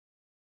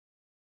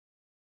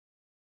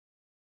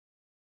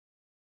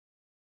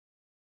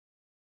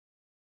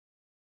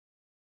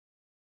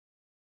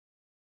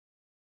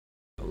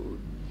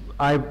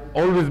I've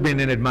always been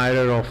an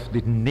admirer of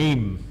the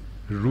name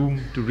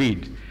Room to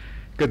Read,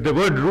 because the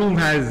word room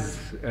has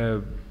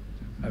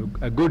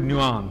a good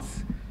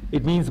nuance.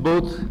 It means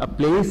both a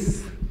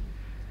place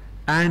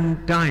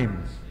and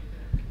time.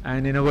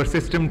 And in our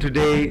system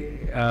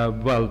today,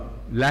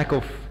 lack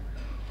of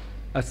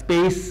a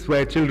space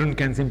where children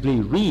can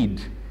simply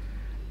read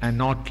and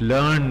not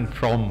learn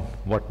from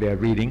what they're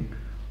reading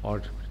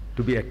or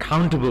to be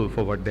accountable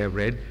for what they've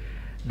read,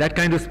 that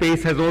kind of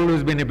space has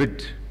always been a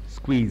bit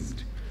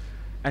squeezed.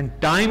 And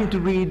time to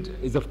read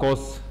is, of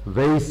course,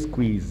 very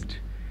squeezed.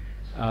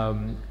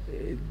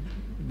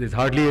 There's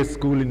hardly a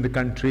school in the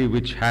country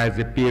which has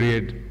a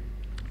period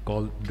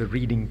called the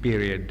reading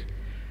period.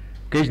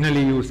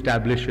 Occasionally you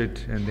establish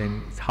it and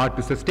then it's hard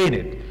to sustain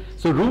it.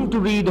 So Room to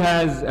Read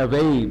has a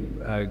very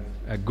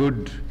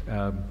good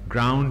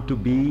ground to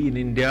be in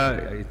India.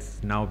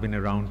 It's now been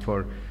around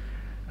for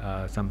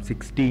some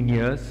 16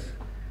 years.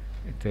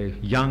 It's a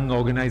young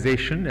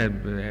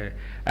organization.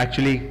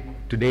 Actually,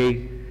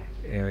 today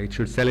it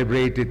should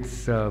celebrate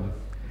its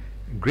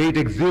great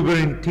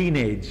exuberant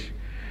teenage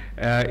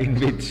in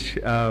which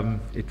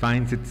it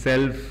finds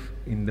itself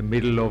in the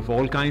middle of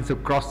all kinds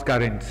of cross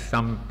currents,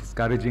 some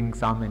discouraging,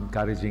 some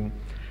encouraging.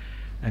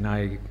 And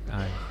I'm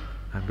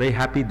very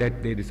happy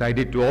that they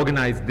decided to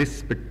organize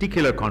this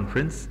particular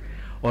conference,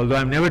 although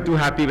I'm never too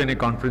happy when a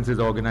conference is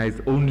organized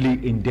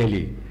only in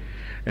Delhi.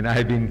 And I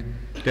have been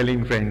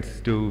telling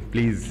friends to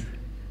please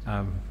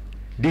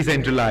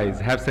decentralize,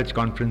 have such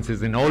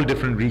conferences in all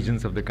different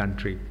regions of the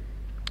country.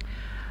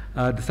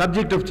 The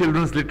subject of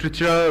children's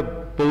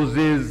literature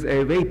poses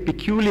a very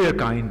peculiar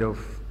kind of,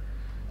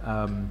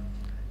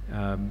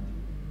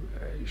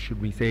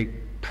 should we say,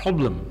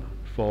 problem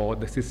for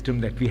the system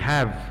that we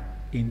have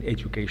in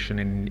education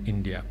in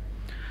India.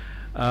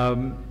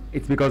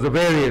 It's because of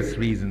various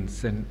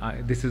reasons, and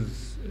this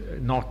is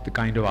not the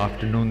kind of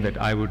afternoon that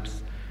I would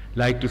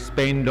like to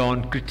spend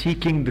on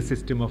critiquing the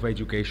system of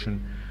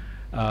education,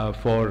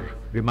 for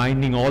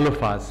reminding all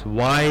of us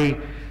why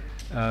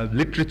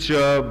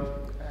literature,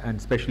 and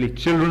especially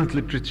children's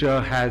literature,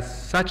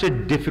 has such a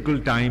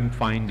difficult time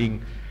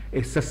finding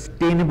a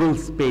sustainable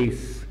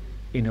space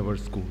in our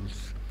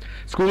schools.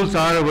 Schools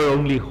are our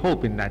only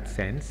hope in that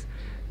sense,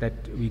 that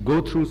we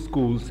go through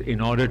schools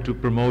in order to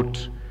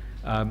promote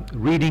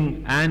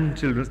reading and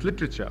children's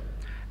literature.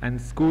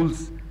 And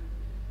schools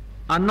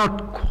are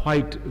not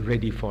quite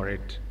ready for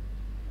it.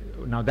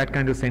 Now that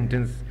kind of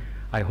sentence,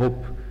 I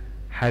hope,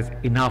 has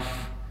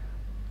enough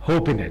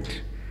hope in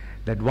it,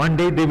 that one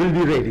day they will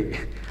be ready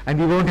and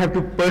we won't have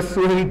to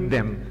persuade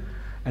them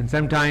and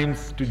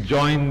sometimes to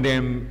join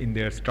them in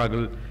their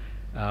struggle,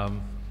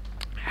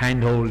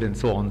 handhold and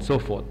so on and so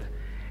forth.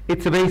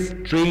 It's a very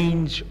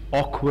strange,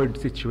 awkward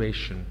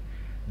situation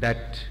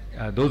that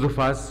those of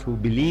us who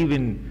believe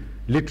in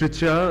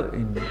literature,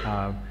 in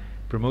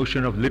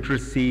promotion of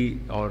literacy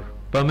or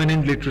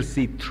permanent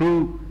literacy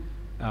through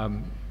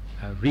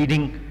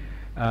reading,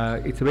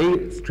 it's a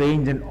very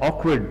strange and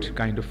awkward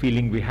kind of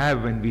feeling we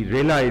have when we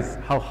realize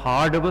how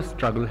hard our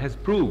struggle has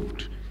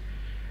proved.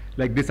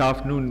 Like this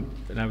afternoon,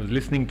 when I was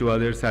listening to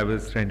others, I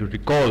was trying to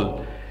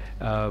recall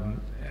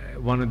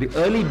one of the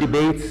early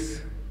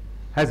debates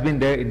has been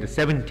there in the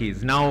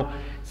 70s. Now,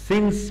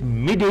 since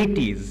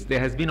mid-80s, there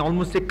has been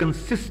almost a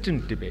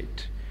consistent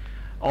debate.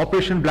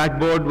 Operation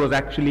Blackboard was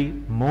actually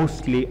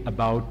mostly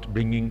about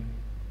bringing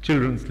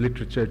children's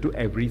literature to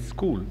every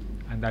school,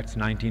 and that's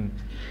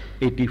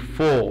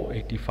 1984,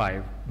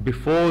 85,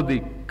 before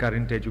the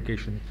current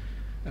education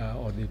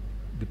or the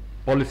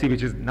policy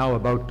which is now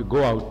about to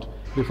go out,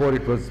 before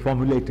it was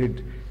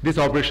formulated. This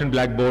Operation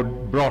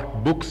Blackboard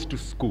brought books to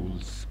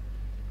schools.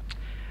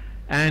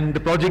 And the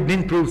project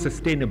didn't prove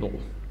sustainable.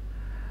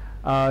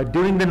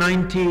 During the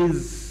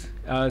 90s,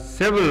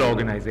 several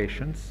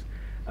organizations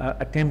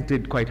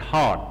attempted quite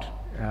hard,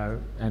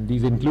 and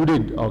these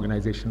included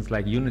organizations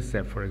like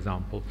UNICEF, for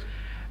example,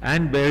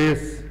 and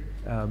various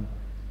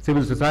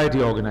civil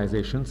society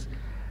organizations.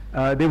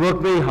 They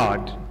worked very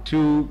hard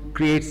to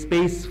create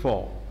space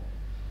for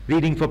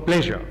reading for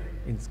pleasure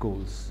in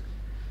schools.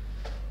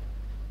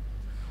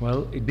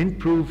 Well, it didn't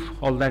prove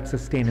all that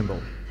sustainable.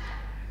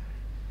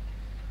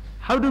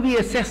 How do we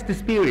assess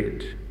this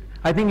period?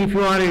 I think if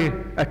you are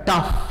a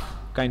tough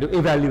kind of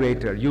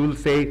evaluator, you will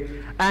say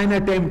an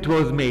attempt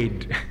was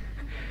made.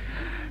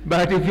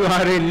 But if you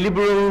are a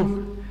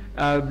liberal,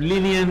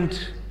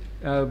 lenient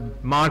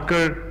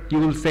marker, you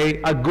will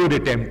say a good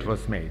attempt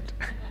was made.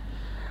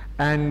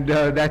 And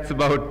that's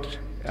about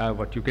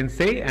what you can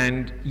say.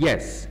 And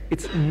yes,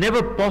 it's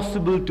never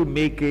possible to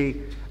make a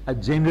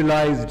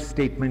generalized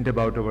statement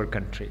about our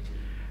country,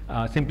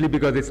 simply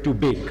because it's too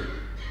big.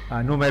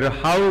 No matter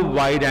how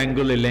wide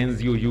angle a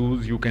lens you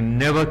use, you can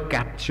never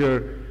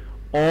capture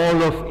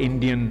all of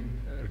Indian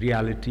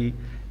reality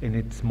in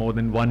its more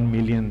than 1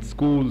 million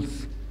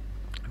schools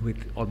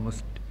with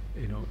almost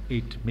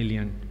 8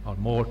 million or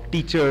more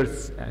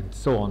teachers and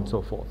so on and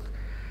so forth.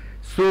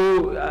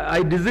 So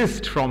I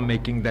desist from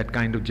making that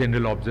kind of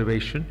general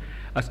observation.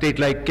 A state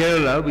like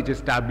Kerala, which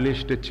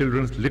established a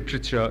children's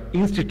literature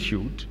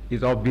institute,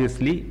 is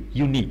obviously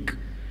unique.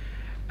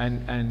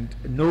 and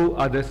no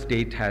other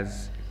state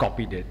has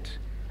copied it,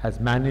 has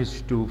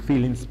managed to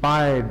feel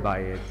inspired by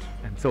it,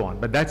 and so on.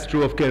 But that's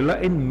true of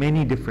Kerala in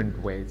many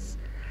different ways.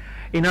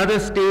 In other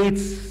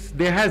states,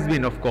 there has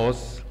been, of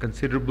course,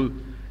 considerable,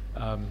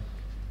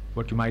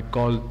 what you might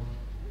call,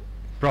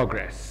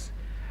 progress.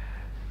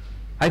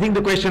 I think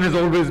the question has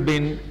always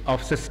been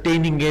of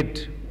sustaining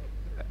it.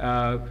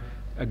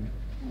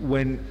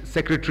 When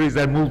secretaries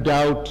are moved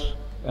out,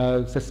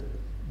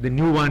 the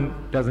new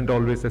one doesn't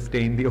always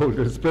sustain the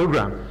older's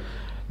program.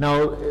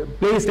 Now,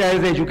 placed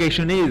as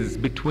education is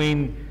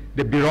between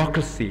the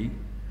bureaucracy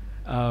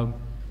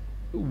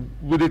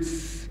with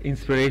its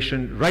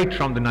inspiration right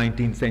from the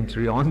 19th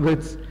century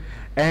onwards,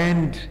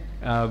 and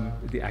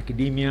the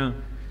academia,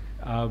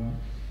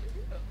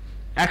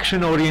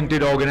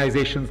 action-oriented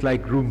organizations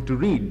like Room to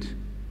Read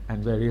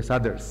and various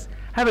others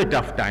have a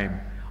tough time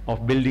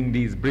of building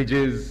these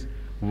bridges,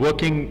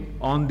 working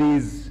on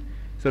these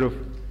sort of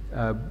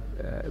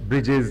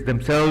bridges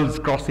themselves,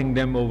 crossing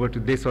them over to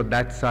this or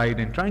that side,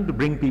 and trying to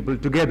bring people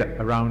together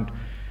around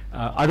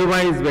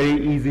otherwise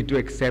very easy to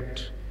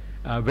accept,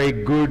 very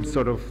good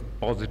sort of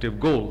positive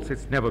goals.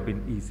 It's never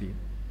been easy.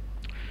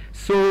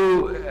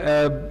 So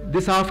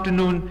this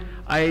afternoon,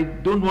 I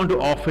don't want to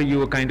offer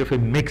you a kind of a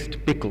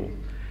mixed pickle.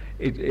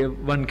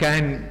 One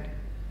can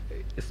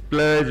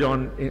splurge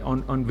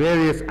on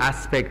various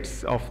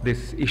aspects of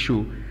this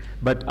issue,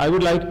 but I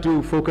would like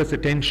to focus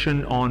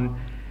attention on,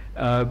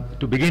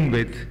 to begin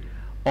with,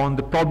 on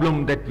the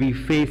problem that we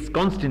face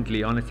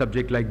constantly on a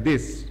subject like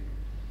this,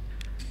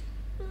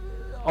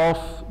 of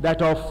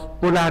that of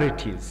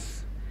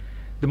polarities.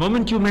 The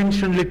moment you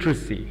mention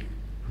literacy,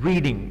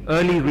 reading,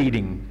 early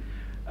reading,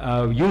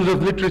 use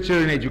of literature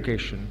in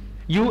education,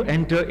 you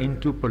enter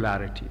into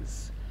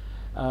polarities.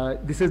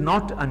 This is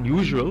not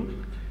unusual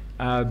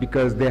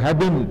because there have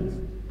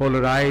been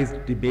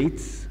polarized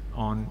debates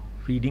on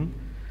reading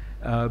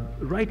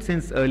right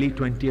since early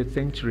 20th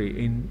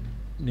century in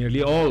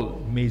nearly all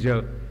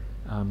major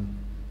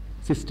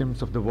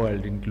systems of the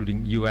world,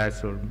 including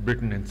US or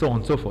Britain and so on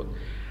and so forth.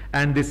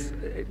 And this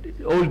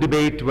old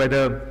debate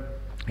whether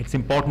it's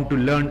important to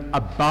learn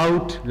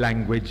about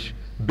language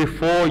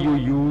before you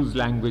use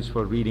language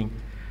for reading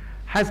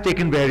has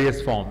taken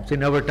various forms.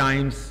 In our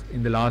times,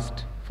 in the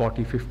last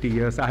 40, 50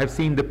 years, I have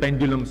seen the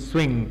pendulum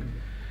swing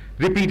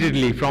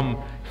repeatedly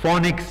from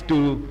phonics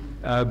to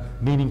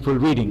meaningful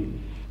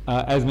reading,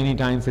 as many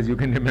times as you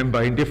can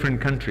remember in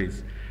different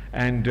countries.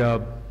 And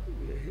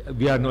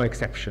we are no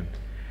exception.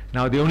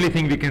 Now, the only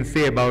thing we can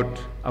say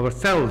about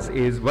ourselves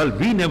is, well,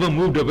 we never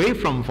moved away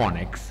from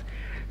phonics,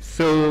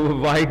 so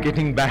why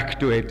getting back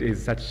to it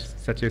is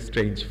such a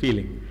strange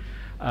feeling.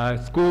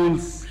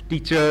 Schools,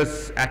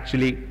 teachers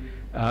actually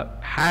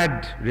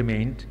had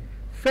remained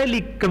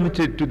fairly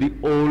committed to the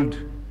old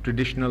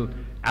traditional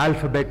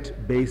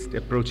alphabet-based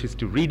approaches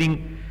to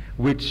reading,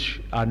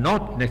 which are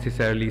not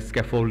necessarily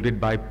scaffolded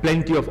by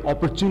plenty of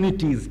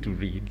opportunities to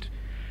read.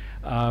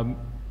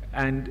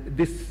 And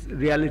this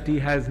reality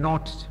has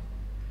not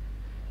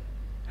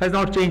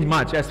changed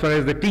much as far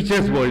as the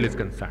teacher's world is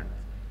concerned.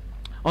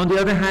 On the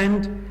other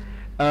hand,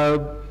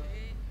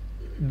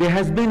 there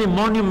has been a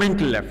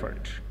monumental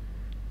effort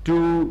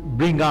to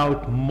bring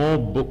out more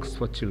books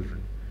for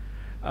children.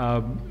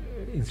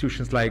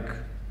 Institutions like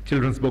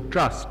Children's Book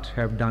Trust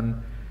have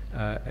done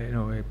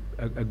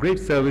a great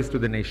service to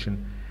the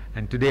nation.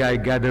 And today I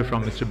gather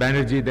from Mr.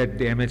 Banerjee that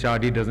the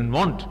MHRD doesn't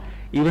want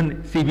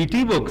even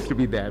CBT books to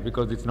be there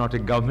because it's not a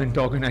government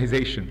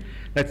organization.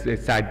 That's a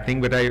sad thing,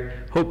 but I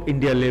hope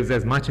India lives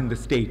as much in the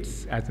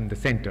states as in the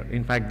center.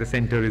 In fact, the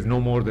center is no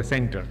more the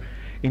center.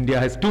 India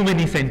has too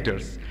many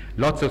centers,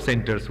 lots of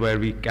centers where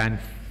we can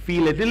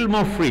feel a little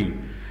more free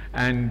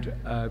and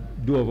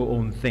do our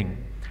own thing.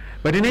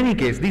 But in any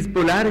case, these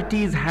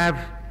polarities have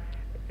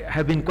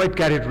been quite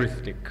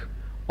characteristic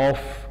of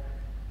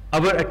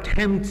our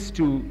attempts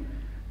to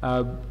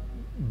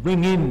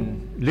bring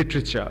in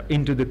literature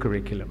into the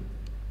curriculum.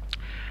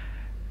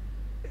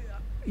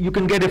 You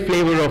can get a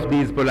flavor of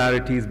these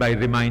polarities by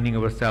reminding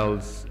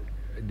ourselves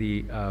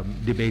the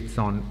debates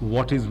on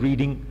what is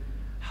reading,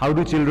 how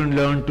do children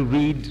learn to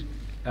read.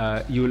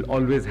 You will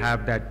always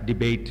have that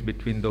debate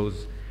between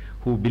those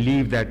who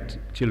believe that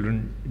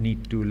children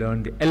need to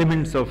learn the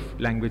elements of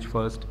language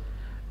first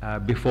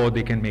before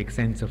they can make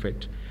sense of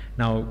it.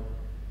 Now,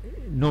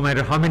 no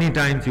matter how many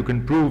times you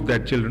can prove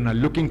that children are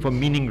looking for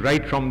meaning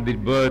right from the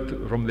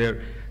birth, from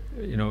their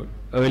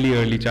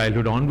early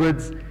childhood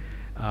onwards,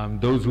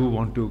 those who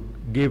want to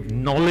give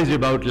knowledge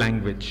about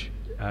language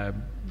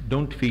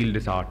don't feel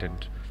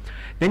disheartened.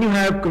 Then you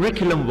have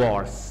curriculum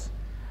wars.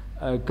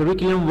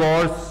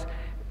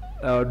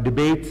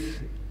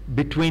 Debates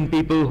between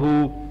people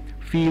who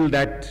feel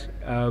that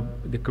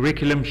the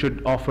curriculum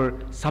should offer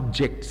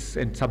subjects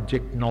and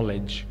subject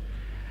knowledge,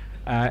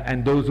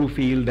 and those who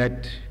feel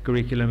that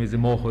curriculum is a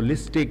more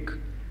holistic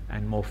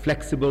and more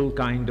flexible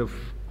kind of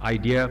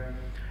idea,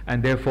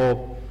 and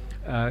therefore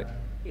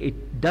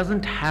it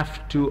doesn't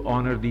have to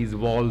honor these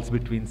walls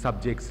between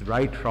subjects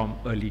right from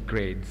early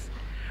grades.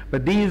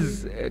 But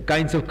these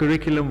kinds of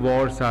curriculum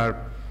wars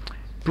are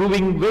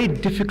proving very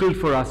difficult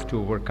for us to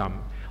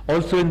overcome.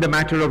 Also in the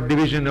matter of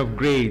division of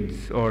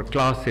grades or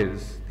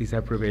classes, these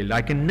have prevailed.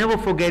 I can never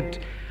forget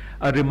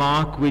a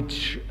remark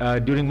which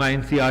during my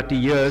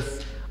NCRT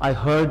years I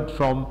heard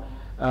from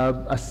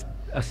a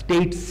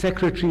state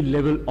secretary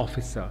level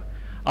officer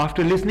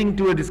after listening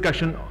to a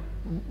discussion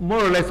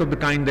more or less of the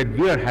kind that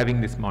we are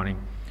having this morning.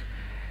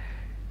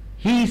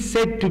 He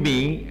said to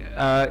me,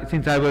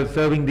 since I was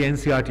serving the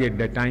NCRT at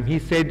that time, he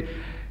said,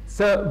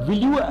 "Sir, will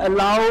you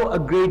allow a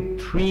grade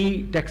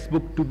 3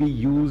 textbook to be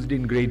used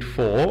in grade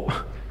 4?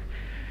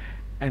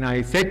 And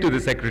I said to the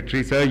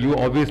secretary, "Sir, you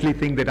obviously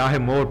think that I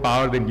have more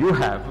power than you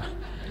have."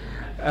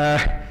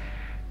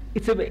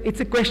 It's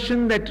a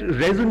question that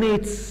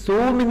resonates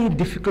so many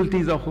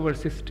difficulties of our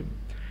system.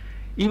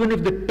 Even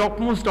if the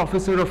topmost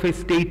officer of a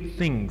state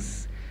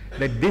thinks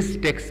that this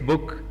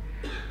textbook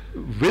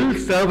will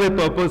serve a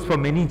purpose for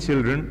many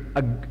children,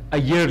 a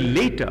year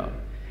later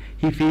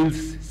he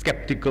feels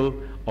skeptical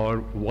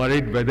or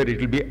worried whether it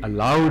will be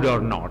allowed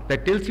or not.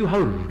 That tells you how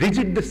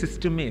rigid the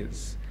system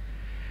is,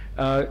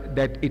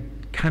 that it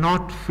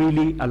cannot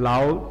freely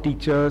allow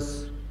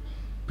teachers,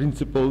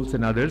 principals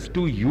and others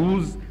to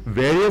use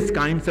various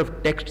kinds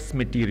of text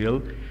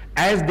material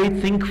as they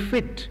think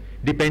fit,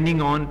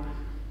 depending on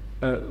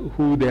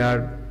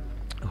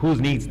whose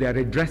needs they are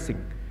addressing.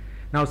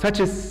 Now, such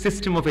a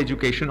system of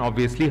education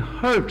obviously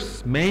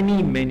hurts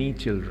many, many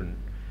children.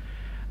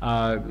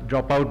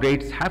 Dropout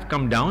rates have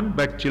come down,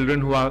 but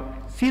children who are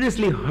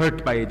seriously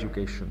hurt by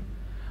education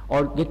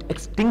or get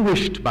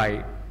extinguished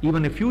by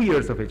even a few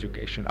years of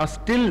education are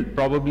still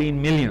probably in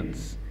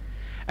millions.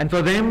 And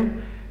for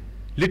them,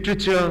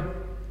 literature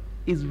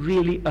is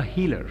really a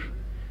healer.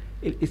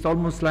 It's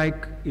almost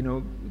like,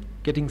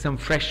 getting some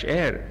fresh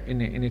air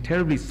in a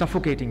terribly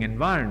suffocating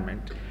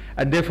environment,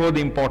 and therefore the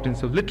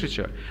importance of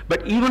literature.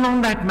 But even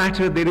on that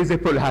matter, there is a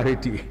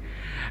polarity.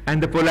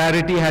 And the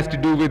polarity has to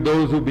do with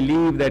those who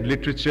believe that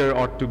literature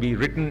ought to be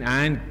written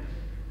and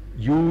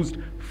used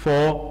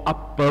for a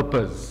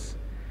purpose.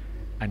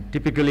 And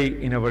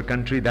typically in our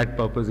country, that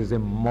purpose is a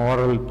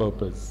moral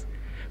purpose.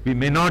 We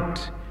may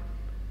not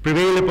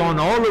prevail upon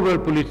all of our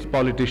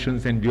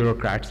politicians and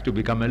bureaucrats to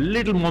become a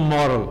little more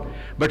moral,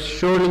 but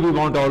surely we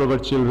want all of our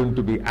children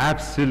to be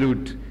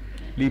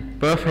absolutely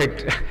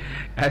perfect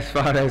as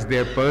far as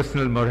their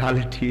personal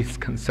morality is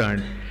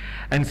concerned.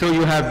 And so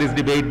you have this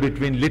debate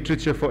between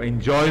literature for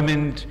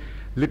enjoyment,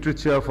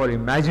 literature for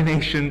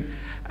imagination,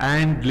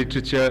 and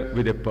literature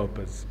with a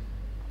purpose,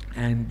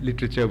 and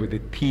literature with a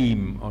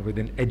theme or with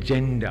an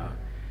agenda.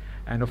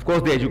 And of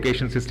course the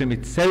education system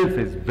itself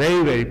is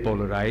very, very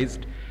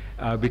polarized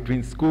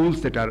between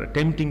schools that are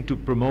attempting to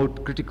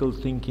promote critical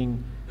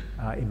thinking,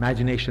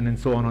 imagination and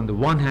so on the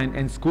one hand,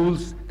 and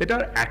schools that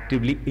are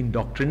actively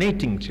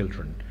indoctrinating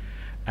children.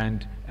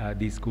 And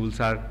these schools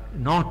are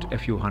not a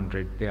few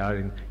hundred, they are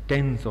in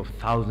tens of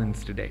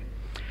thousands today.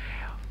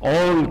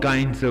 All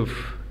kinds of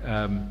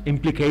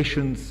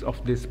implications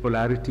of this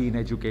polarity in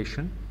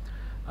education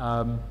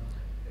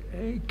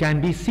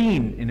can be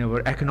seen in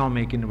our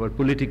economic, in our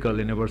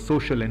political, in our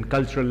social and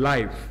cultural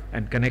life,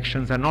 and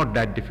connections are not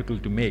that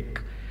difficult to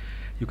make.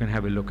 You can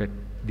have a look at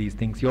these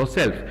things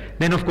yourself.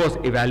 Then of course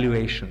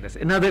evaluation, that's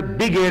another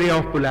big area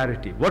of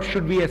polarity. What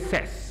should we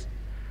assess?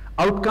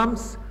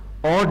 Outcomes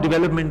or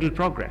developmental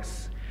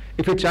progress?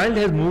 If a child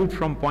has moved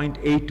from point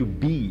A to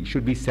B,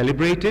 should we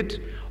celebrate it,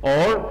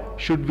 or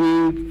should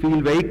we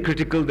feel very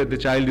critical that the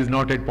child is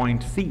not at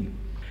point C?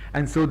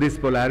 And so this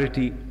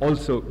polarity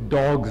also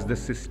dogs the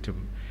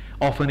system.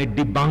 Often it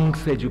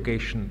debunks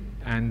education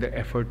and the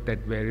effort that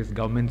various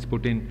governments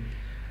put in.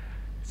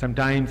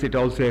 Sometimes it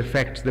also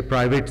affects the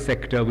private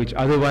sector, which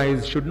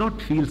otherwise should not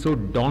feel so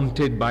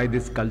daunted by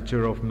this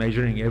culture of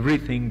measuring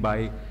everything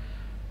by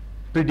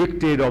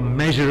predicted or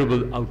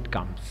measurable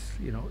outcomes.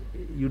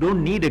 You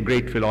don't need a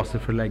great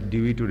philosopher like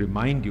Dewey to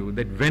remind you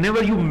that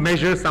whenever you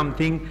measure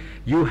something,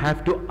 you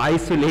have to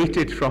isolate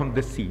it from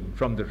the scene,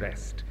 from the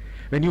rest.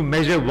 When you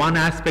measure one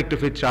aspect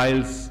of a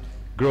child's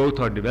growth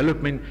or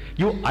development,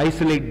 you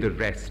isolate the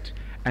rest,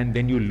 and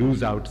then you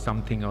lose out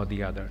something or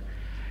the other.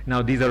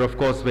 Now, these are of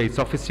course very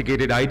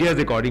sophisticated ideas.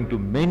 According to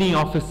many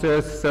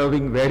officers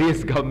serving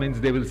various governments,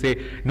 they will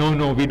say,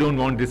 no, we don't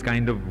want this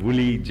kind of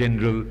woolly,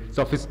 general,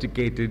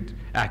 sophisticated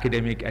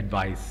academic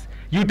advice.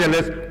 You tell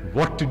us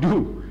what to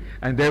do.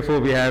 And therefore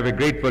we have a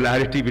great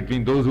polarity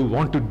between those who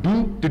want to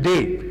do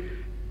today,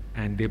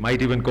 and they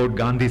might even quote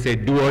Gandhi, say,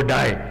 do or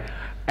die,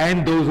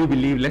 and those who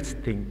believe, let's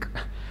think.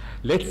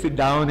 Let's sit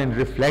down and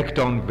reflect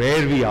on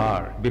where we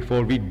are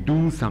before we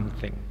do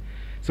something.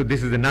 So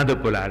this is another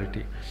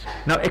polarity.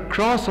 Now,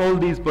 across all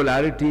these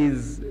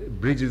polarities,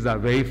 bridges are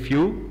very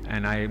few,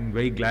 and I am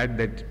very glad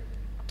that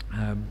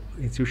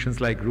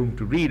institutions like Room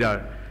to Read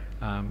are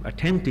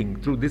attempting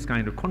through this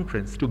kind of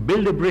conference to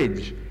build a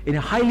bridge in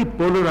a highly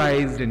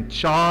polarized and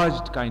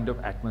charged kind of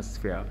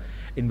atmosphere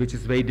in which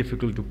it's very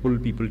difficult to pull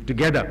people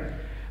together,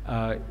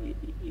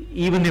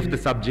 even if the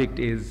subject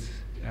is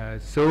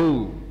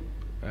so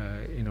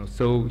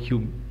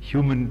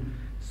human,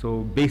 so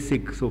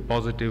basic, so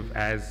positive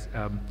as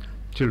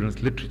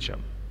children's literature.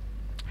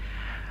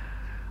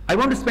 I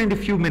want to spend a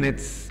few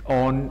minutes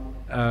on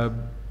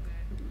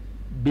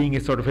being a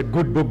sort of a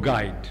good book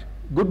guide.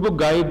 Good Book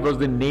Guide was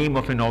the name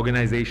of an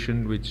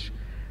organization which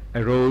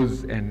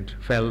arose and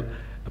fell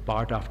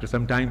apart after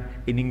some time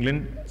in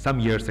England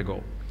some years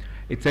ago.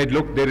 It said,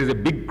 look, there is a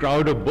big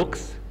crowd of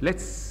books.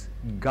 Let's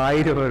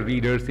guide our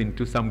readers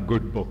into some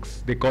good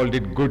books. They called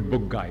it Good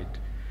Book Guide.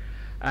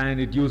 And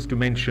it used to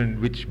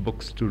mention which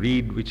books to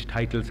read, which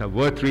titles are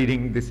worth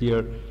reading this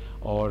year,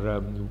 or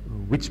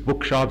which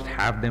bookshops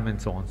have them,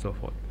 and so on and so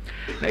forth.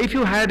 Now, if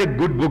you had a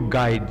good book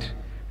guide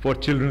for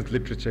children's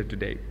literature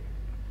today,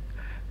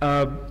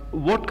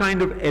 what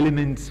kind of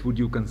elements would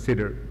you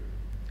consider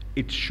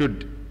it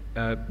should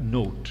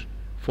note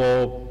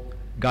for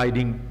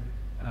guiding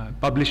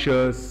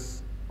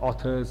publishers,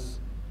 authors,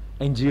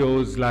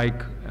 NGOs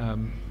like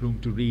Room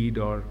to Read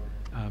or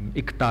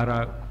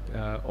Iktara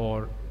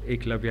or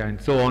Eklavya and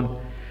so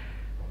on?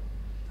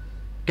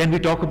 Can we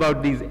talk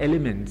about these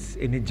elements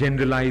in a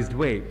generalized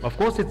way? Of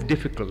course, it's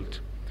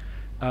difficult.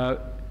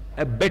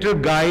 A better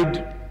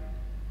guide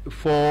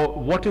for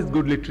what is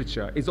good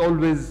literature is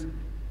always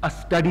a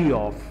study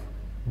of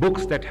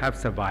books that have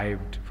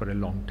survived for a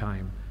long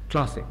time,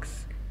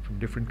 classics from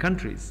different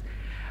countries.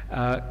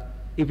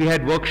 If we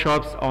had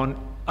workshops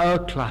on a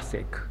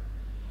classic,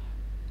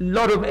 a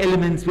lot of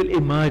elements will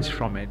emerge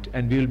from it,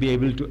 and we will be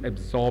able to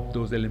absorb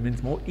those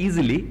elements more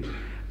easily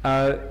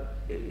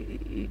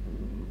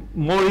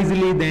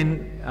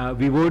than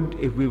we would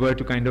if we were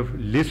to kind of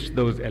list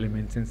those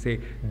elements and say,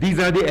 these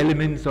are the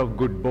elements of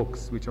good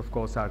books, which of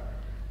course are,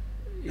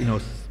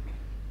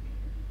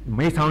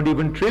 may sound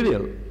even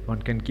trivial.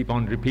 One can keep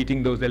on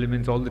repeating those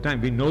elements all the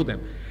time. We know them.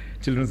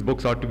 Children's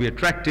books ought to be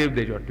attractive,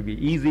 they ought to be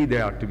easy,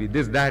 they ought to be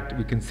this, that.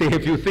 We can say a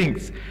few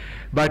things,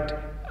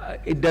 but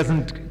it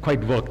doesn't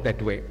quite work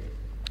that way.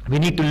 We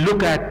need to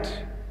look at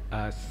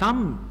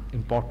some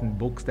important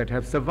books that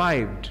have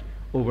survived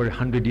over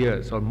 100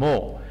 years or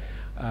more,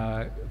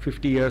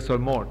 50 years or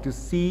more, to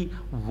see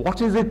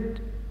what is it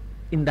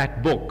in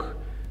that book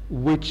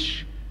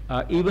which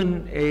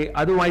even a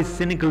otherwise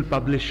cynical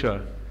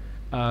publisher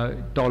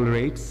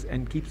tolerates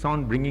and keeps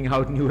on bringing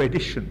out new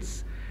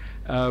editions.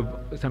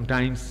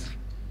 Sometimes,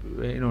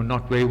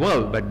 not very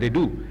well, but they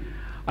do.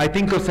 I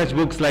think of such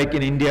books like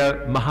in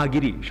India,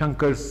 Mahagiri,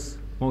 Shankar's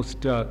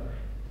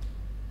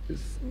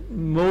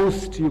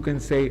most you can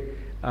say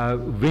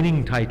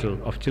winning title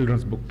of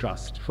Children's Book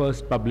Trust,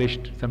 first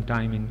published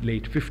sometime in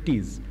late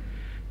 50s,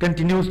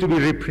 continues to be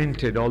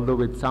reprinted, although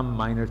with some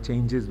minor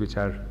changes which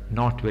are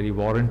not very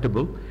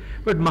warrantable.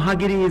 But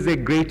Mahagiri is a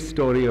great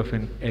story of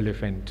an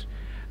elephant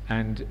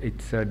and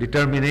its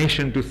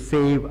determination to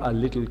save a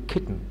little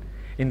kitten.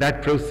 In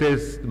that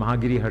process,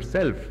 Mahagiri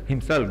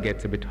himself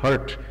gets a bit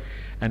hurt.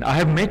 And I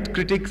have met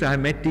critics, I have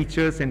met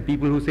teachers and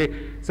people who say,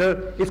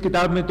 sir, is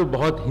kitab mein to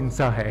bahut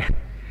hinsa hai,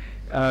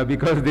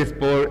 because this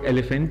poor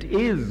elephant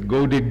is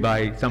goaded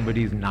by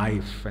somebody's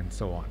knife and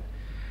so on.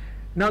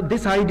 Now,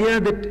 this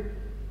idea that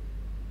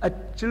a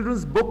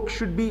children's book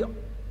should be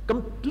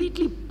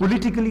completely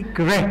politically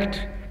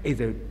correct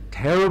is a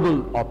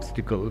terrible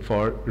obstacle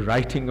for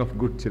writing of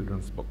good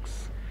children's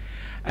books.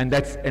 And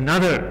that's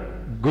another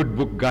good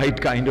book guide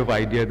kind of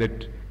idea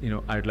that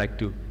I'd like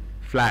to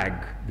flag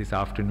this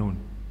afternoon.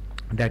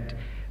 That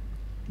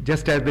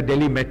just as the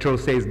Delhi Metro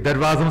says,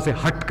 darwazon se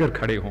hat kar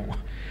khade ho,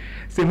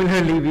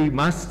 similarly we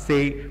must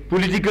say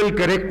political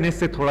correctness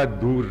se thoda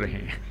dur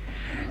rahe.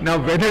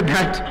 Now, whether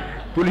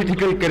that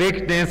political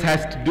correctness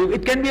has to do,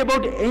 it can be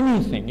about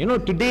anything.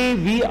 Today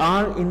we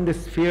are in the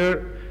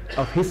sphere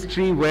of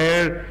history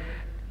where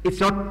it's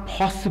not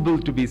possible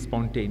to be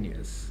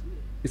spontaneous.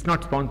 It's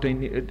not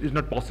spontaneous, it is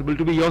not possible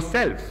to be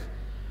yourself.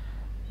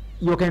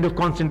 You're kind of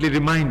constantly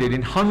reminded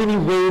in how many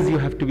ways you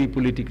have to be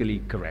politically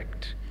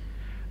correct.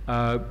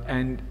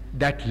 And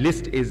that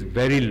list is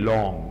very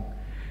long.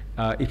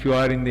 If you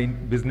are in the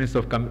business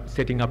of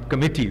setting up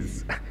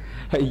committees,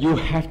 you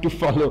have to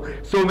follow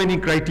so many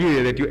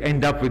criteria that you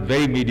end up with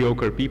very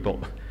mediocre people,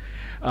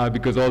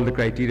 because all the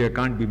criteria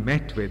can't be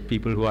met with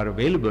people who are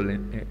available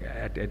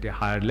at a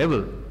higher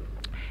level.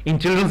 In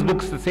children's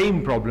books, the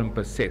same problem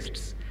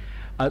persists.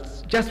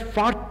 Just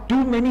far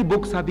too many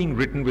books are being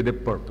written with a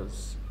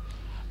purpose.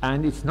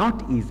 And it's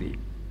not easy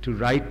to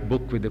write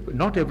book with a,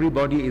 not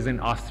everybody is an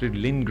Astrid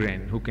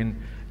Lindgren who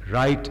can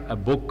write a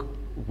book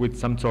with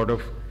some sort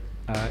of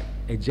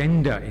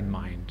agenda in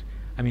mind.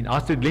 I mean,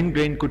 Astrid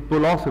Lindgren could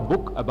pull off a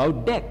book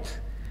about death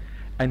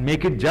and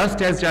make it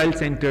just as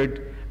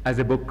child-centered as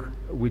a book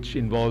which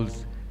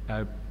involves,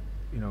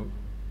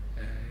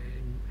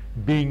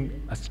 being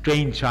a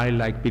strange child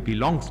like Pippi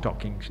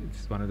Longstocking.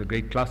 It's one of the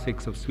great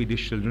classics of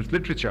Swedish children's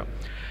literature.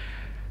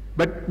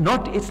 But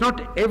it's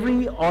not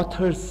every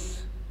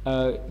author's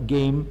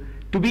game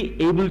to be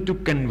able to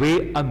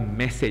convey a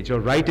message or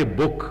write a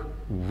book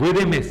with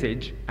a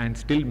message and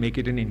still make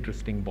it an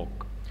interesting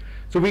book.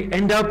 So we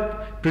end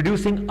up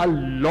producing a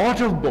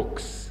lot of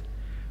books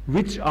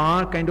which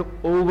are kind of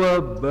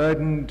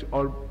overburdened,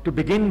 or to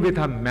begin with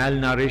are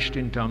malnourished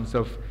in terms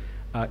of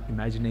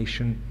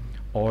imagination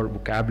or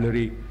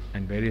vocabulary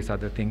and various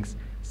other things,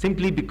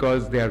 simply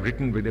because they are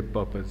written with a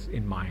purpose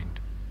in mind.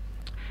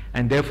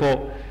 And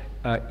therefore,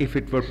 if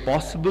it were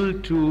possible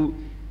to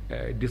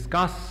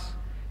discuss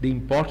the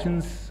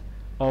importance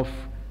of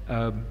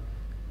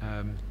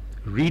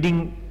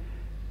reading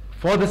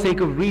for the sake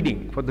of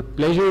reading, for the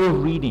pleasure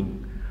of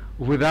reading,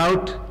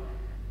 without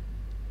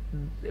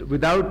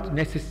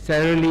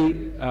necessarily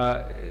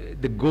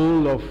the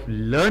goal of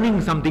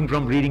learning something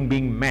from reading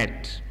being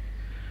met,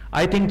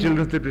 I think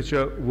children's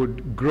literature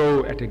would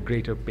grow at a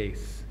greater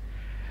pace.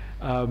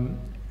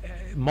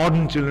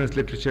 Modern children's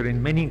literature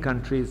in many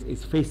countries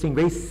is facing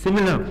very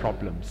similar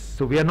problems.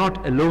 So we are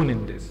not alone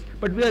in this,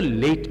 but we are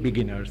late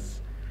beginners.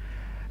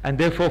 And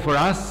therefore for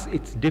us,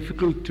 it's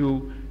difficult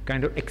to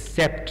kind of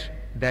accept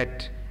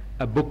that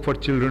a book for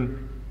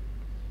children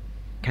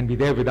can be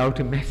there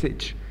without a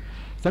message.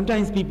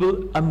 Sometimes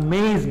people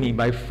amaze me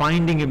by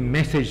finding a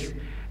message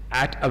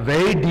at a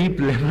very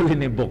deep level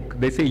in a book.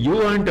 They say, you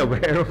weren't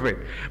aware of it,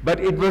 but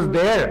it was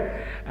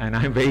there. And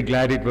I'm very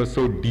glad it was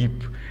so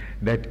deep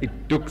that it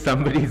took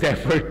somebody's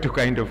effort to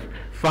kind of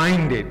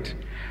find it.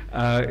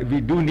 We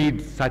do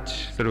need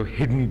such sort of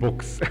hidden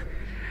books,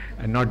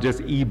 and not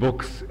just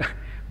e-books,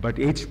 but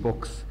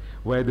H-books,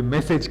 where the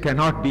message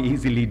cannot be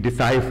easily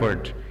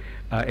deciphered,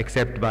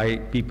 except by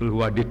people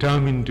who are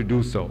determined to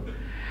do so.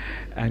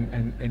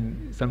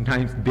 And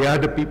sometimes they are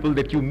the people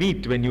that you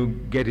meet when you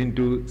get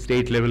into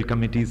state-level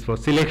committees for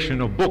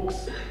selection of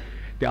books.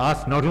 They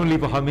ask not only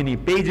for how many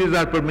pages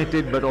are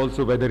permitted, but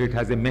also whether it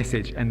has a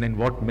message, and then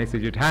what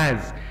message it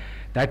has.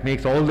 That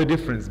makes all the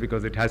difference,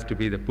 because it has to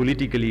be the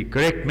politically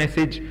correct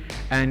message,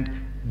 and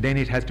then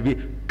it has to be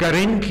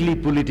currently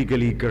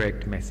politically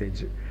correct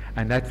message.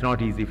 And that's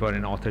not easy for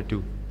an author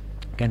to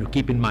kind of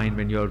keep in mind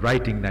when you're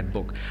writing that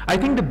book. I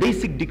think the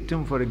basic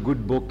dictum for a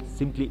good book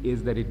simply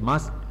is that it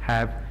must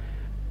have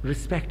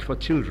respect for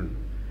children.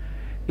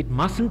 It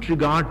mustn't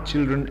regard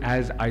children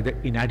as either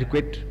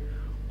inadequate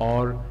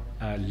or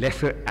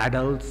lesser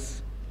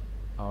adults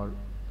or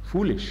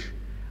foolish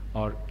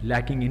or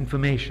lacking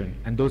information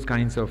and those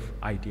kinds of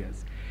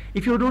ideas.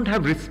 If you don't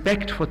have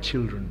respect for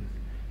children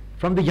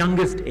from the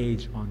youngest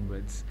age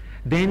onwards,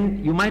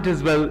 then you might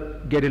as well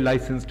get a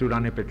license to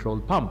run a petrol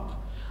pump.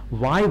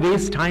 Why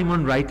waste time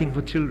on writing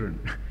for children?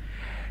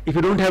 If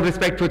you don't have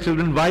respect for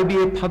children, why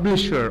be a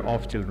publisher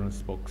of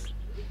children's books?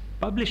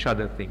 Publish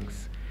other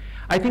things.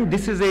 I think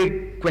this is a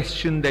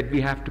question that we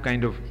have to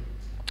kind of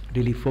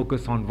really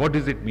focus on. What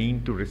does it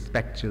mean to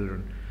respect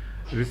children?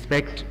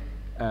 Respect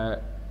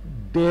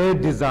their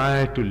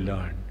desire to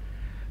learn.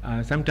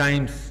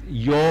 Sometimes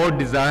your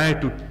desire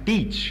to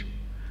teach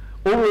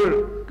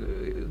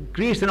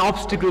creates an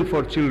obstacle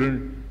for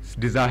children's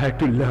desire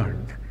to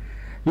learn.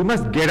 We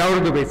must get out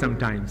of the way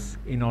sometimes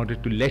in order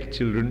to let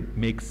children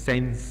make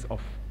sense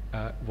of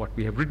what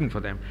we have written for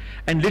them.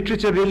 And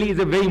literature really is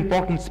a very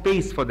important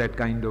space for that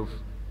kind of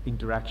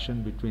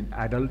interaction between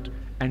adult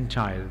and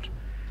child.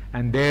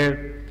 And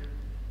there,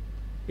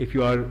 if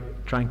you are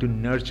trying to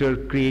nurture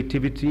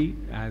creativity,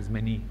 as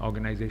many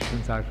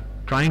organizations are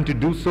trying to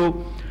do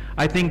so,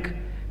 I think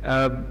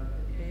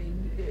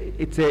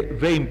it's a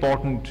very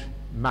important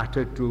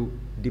matter to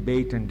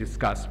debate and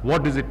discuss.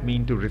 What does it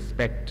mean to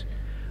respect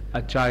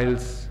a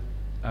child's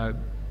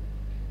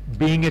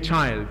being a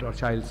child, or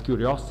child's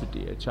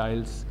curiosity, a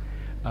child's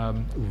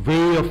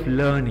way of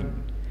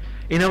learning?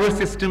 In our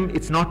system,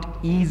 it's not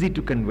easy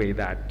to convey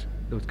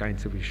those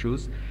kinds of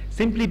issues,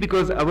 simply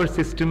because our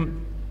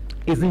system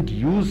isn't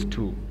used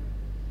to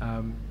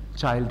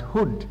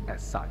childhood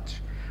as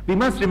such. We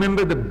must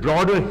remember the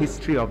broader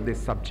history of this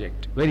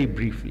subject very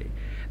briefly.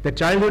 That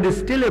childhood is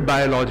still a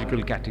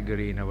biological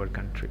category in our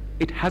country.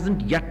 It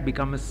hasn't yet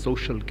become a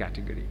social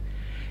category.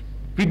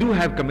 We do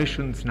have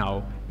commissions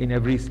now in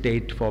every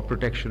state for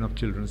protection of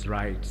children's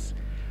rights,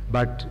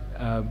 but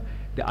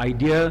the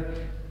idea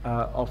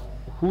of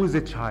who is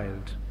a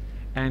child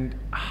and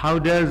how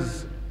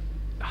does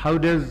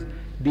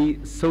the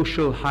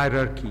social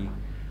hierarchy,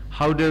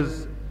 how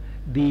does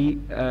the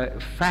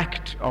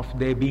fact of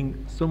there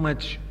being so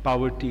much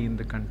poverty in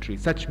the country,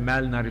 such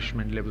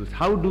malnourishment levels,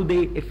 how do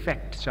they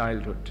affect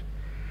childhood?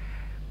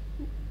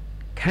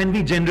 Can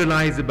we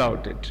generalize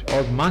about it,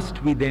 or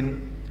must we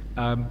then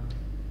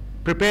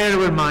prepare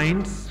our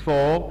minds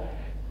for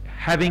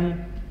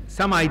having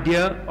some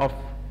idea of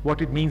what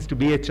it means to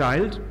be a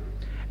child,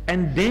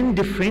 and then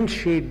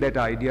differentiate that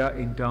idea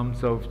in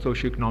terms of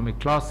socioeconomic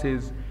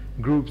classes,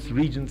 groups,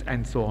 regions,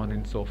 and so on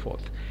and so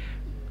forth?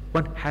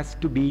 One has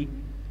to be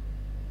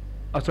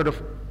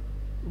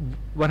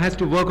one has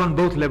to work on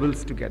both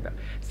levels together.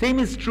 Same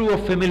is true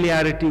of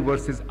familiarity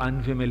versus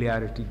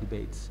unfamiliarity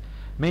debates.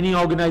 Many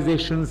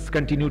organizations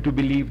continue to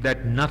believe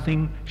that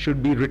nothing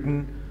should be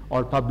written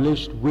or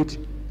published which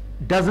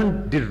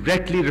doesn't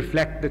directly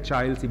reflect the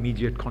child's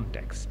immediate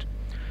context.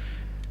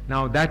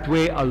 Now that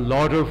way, a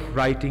lot of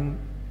writing,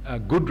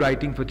 good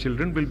writing for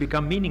children, will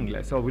become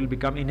meaningless or will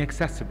become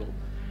inaccessible.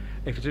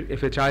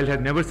 If a child has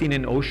never seen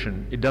an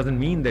ocean, it doesn't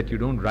mean that you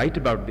don't write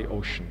about the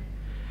ocean.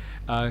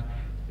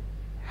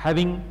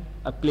 Having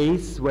a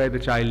place where the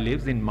child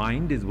lives in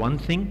mind is one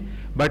thing,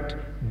 but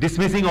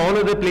dismissing all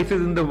other places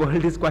in the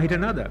world is quite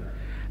another.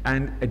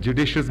 And a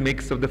judicious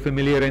mix of the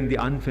familiar and the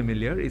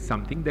unfamiliar is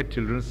something that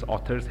children's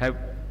authors have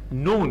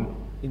known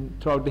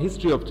throughout the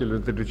history of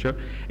children's literature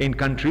in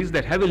countries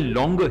that have a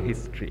longer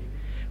history.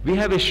 We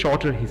have a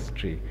shorter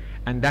history,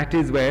 and that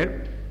is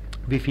where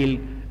we feel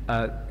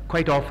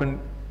quite often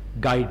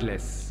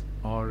guideless,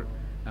 or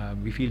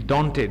we feel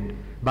daunted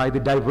by the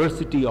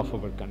diversity of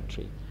our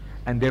country.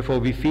 And therefore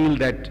we feel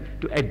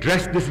that to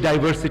address this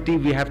diversity,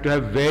 we have to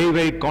have very,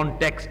 very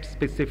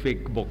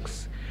context-specific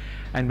books.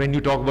 And when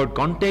you talk about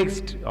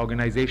context,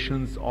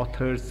 organizations,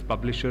 authors,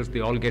 publishers,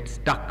 they all get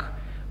stuck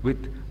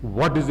with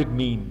what does it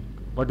mean?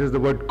 What does the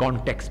word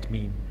context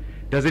mean?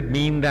 Does it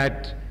mean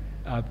that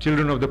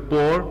children of the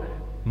poor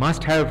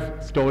must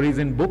have stories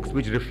in books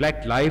which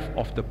reflect life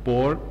of the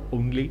poor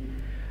only,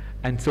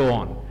 and so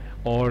on?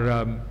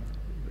 Or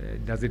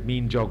does it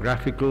mean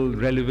geographical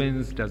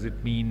relevance? Does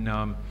it mean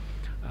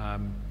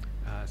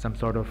some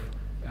sort of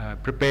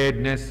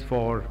preparedness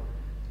for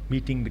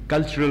meeting the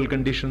cultural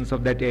conditions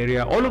of that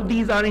area? All of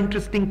these are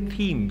interesting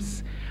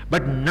themes,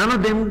 but none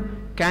of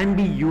them can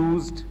be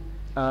used,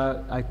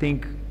 I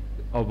think,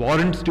 or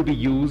warrants to be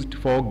used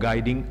for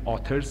guiding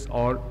authors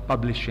or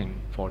publishing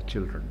for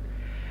children.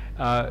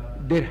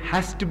 There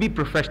has to be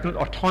professional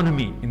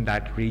autonomy in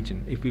that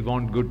region if we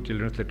want good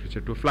children's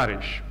literature to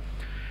flourish.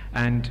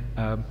 And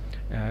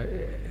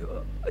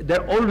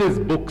there are always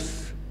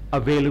books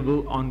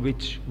available on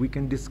which we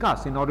can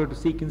discuss in order to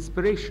seek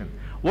inspiration.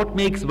 What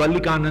makes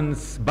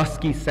Vallikanand's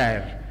Baski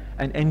Sair,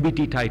 an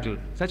NBT title,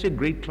 such a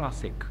great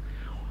classic?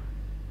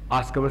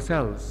 Ask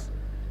ourselves,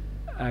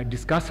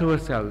 discuss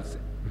ourselves,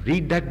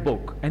 read that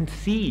book and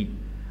see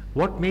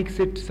what makes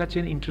it such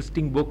an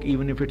interesting book,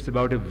 even if it's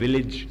about a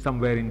village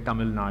somewhere in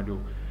Tamil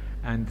Nadu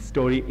and the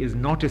story is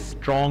not a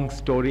strong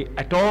story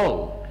at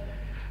all.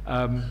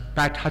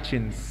 Pat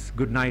Hutchins'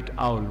 Goodnight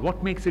Owl,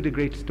 what makes it a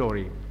great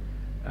story?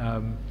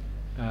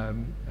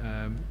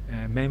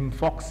 Mem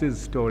Fox's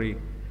story,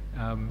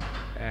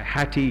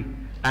 Hattie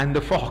and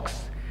the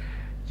Fox.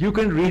 You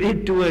can read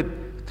it to a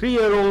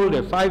 3-year-old,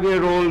 a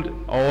 5-year-old,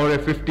 or a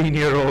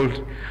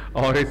 15-year-old,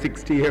 or a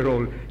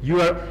 60-year-old.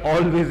 You are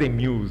always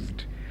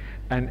amused.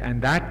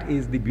 And that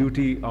is the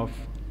beauty of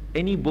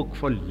any book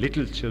for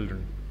little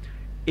children.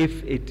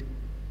 If it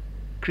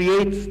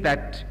creates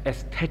that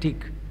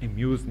aesthetic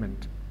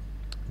amusement,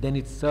 then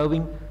it's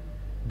serving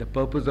the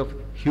purpose of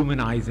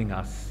humanizing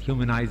us,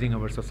 humanizing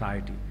our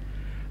society.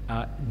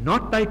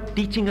 Not by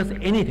teaching us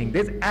anything.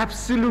 There's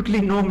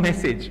absolutely no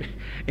message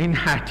in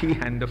Hattie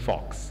and the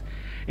Fox.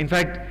 In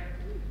fact,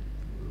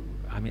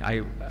 I mean,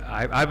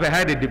 I've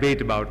had a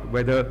debate about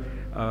whether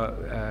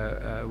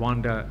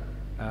Wanda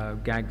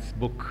Gagg's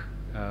book,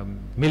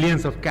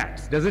 Millions of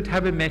Cats, does it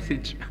have a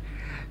message?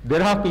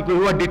 There are people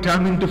who are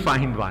determined to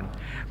find one.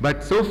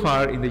 But so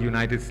far in the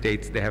United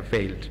States, they have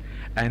failed.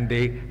 And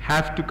they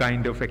have to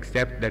kind of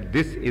accept that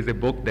this is a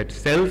book that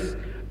sells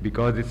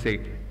because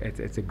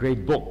it's a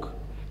great book.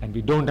 And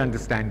we don't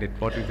understand it,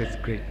 what is its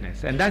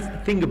greatness. And that's the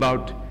thing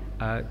about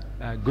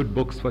good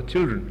books for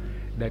children,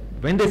 that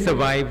when they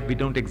survive, we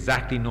don't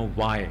exactly know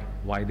why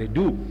they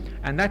do.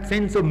 And that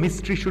sense of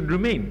mystery should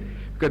remain,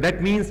 because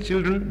that means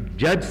children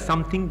judge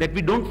something that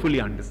we don't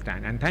fully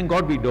understand. And thank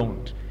God we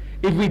don't.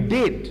 If we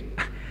did,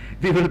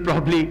 we will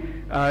probably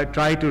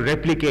try to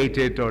replicate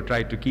it or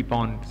try to keep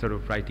on sort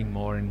of writing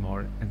more and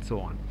more and so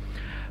on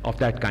of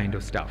that kind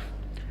of stuff.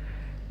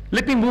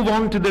 Let me move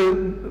on to the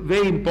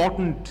very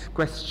important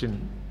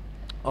question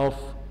of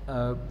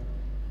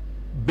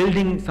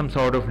building some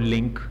sort of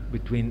link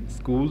between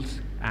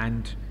schools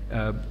and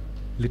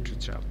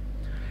literature.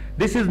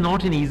 This is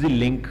not an easy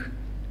link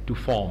to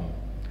form,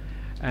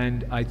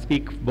 and I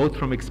speak both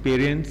from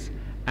experience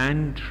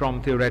and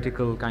from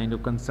theoretical kind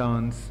of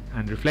concerns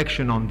and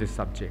reflection on this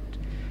subject,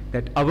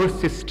 that our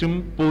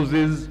system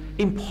poses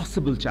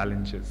impossible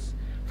challenges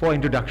for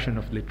introduction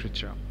of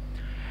literature.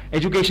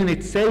 Education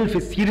itself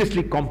is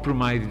seriously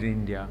compromised in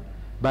India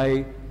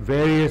by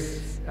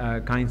various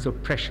kinds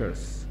of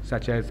pressures,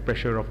 such as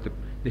pressure of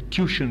the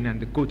tuition and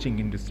the coaching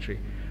industry,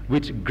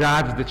 which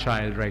grabs the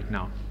child right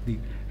now,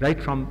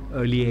 right from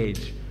early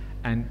age,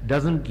 and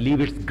doesn't leave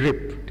its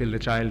grip till the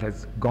child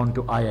has gone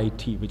to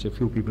IIT, which a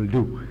few people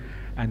do,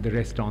 and the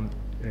rest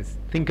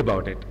think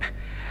about it.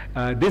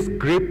 This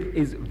grip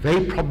is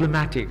very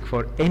problematic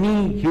for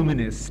any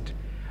humanist,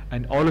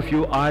 and all of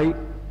you, I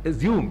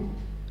assume,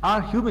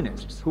 are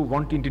humanists who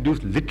want to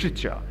introduce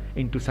literature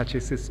into such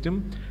a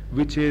system,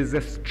 which is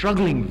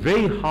struggling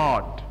very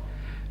hard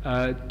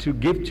to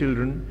give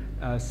children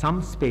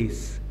some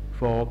space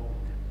for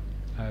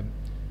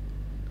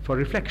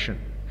reflection,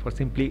 for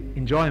simply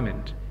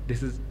enjoyment.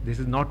 This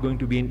is not going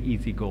to be an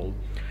easy goal.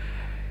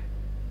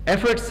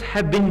 Efforts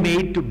have been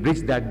made to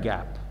bridge that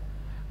gap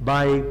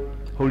by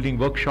holding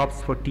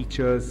workshops for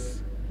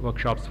teachers,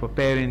 workshops for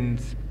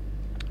parents,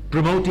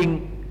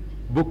 promoting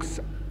books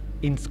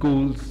in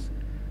schools,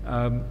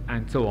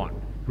 and so on.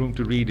 Room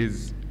to Read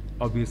is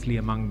obviously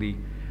among the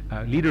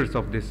leaders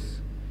of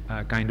this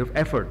kind of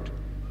effort.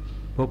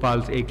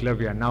 Bhopal's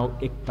Eklavya, now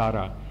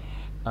Ektara,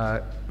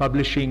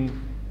 publishing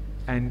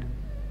and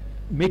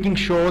making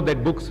sure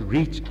that books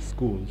reach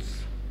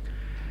schools.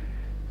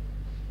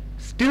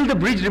 Still, the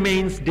bridge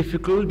remains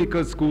difficult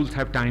because schools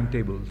have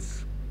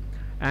timetables.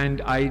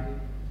 And I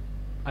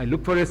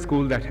look for a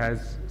school that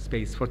has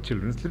space for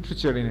children's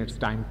literature in its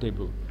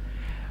timetable.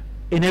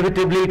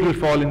 Inevitably, it will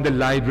fall in the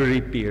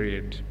library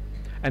period.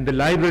 And the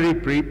library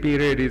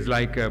period is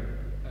like a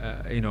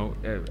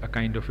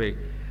kind of a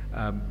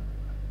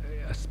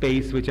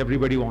space which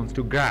everybody wants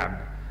to grab.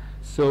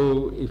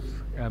 So if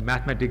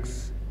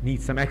mathematics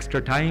needs some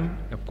extra time,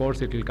 of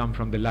course it will come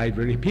from the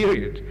library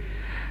period,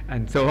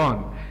 and so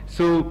on.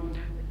 So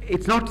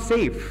it's not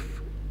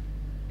safe.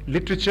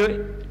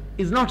 Literature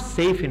is not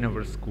safe in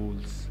our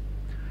schools.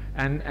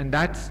 And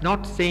that's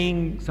not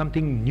saying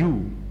something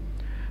new.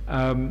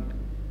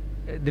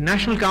 The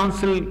National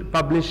Council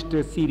published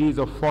a series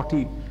of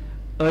 40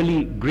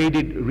 early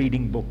graded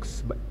reading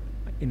books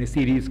in a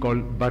series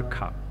called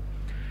Barkha.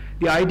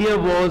 The idea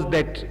was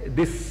that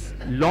this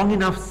long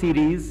enough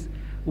series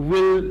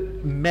will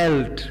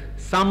melt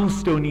some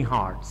stony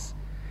hearts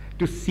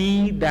to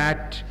see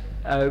that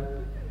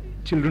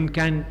children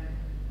can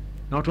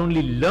not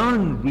only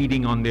learn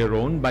reading on their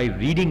own by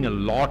reading a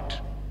lot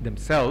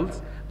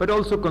themselves, but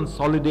also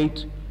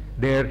consolidate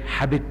their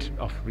habit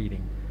of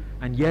reading.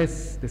 And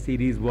yes, the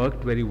series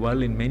worked very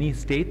well in many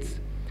states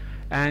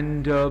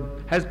and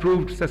has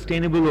proved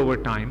sustainable over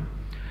time.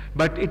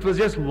 But it was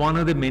just one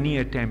of the many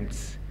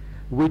attempts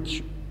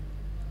which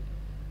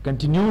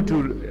continue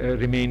to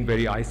remain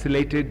very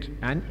isolated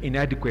and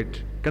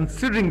inadequate,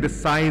 considering the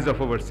size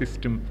of our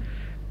system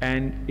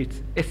and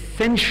its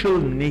essential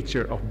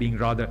nature of being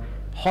rather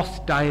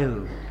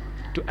hostile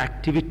to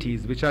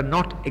activities which are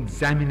not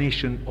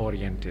examination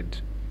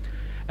oriented.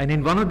 And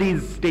in one of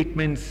these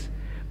statements,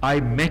 I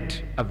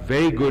met a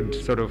very good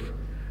sort of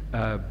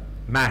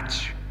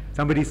match.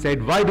 Somebody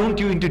said, why don't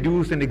you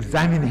introduce an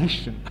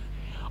examination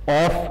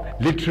of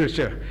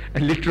literature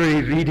and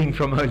literary reading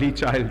from early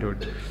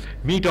childhood?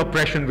 Meet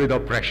oppression with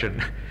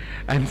oppression,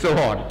 and so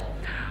on.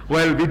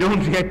 Well, we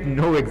don't yet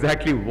know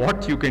exactly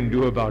what you can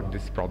do about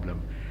this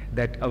problem,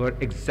 that our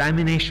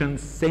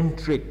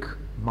examination-centric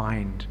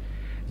mind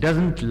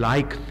doesn't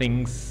like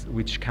things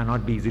which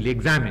cannot be easily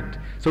examined.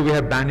 So we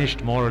have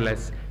banished more or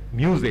less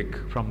music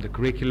from the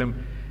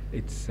curriculum.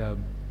 It's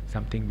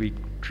something we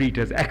treat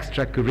as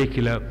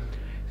extracurricular.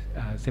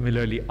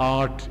 Similarly,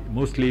 art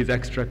mostly is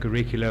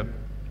extracurricular,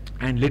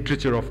 and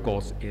literature, of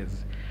course,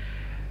 is.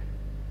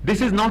 This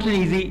is not an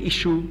easy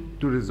issue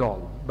to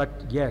resolve,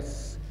 but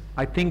yes,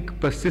 I think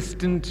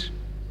persistent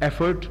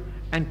effort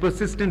and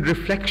persistent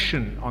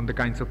reflection on the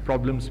kinds of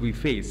problems we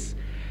face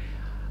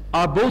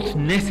are both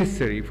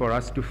necessary for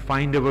us to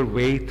find our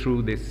way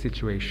through this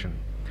situation.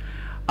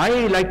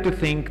 I like to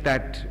think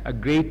that a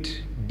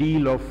great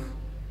deal of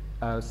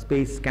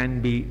space can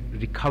be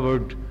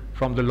recovered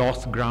from the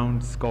lost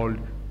grounds called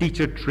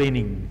teacher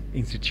training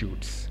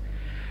institutes.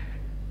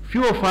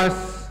 Few of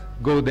us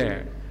go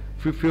there.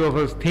 Few of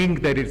us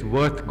think that it's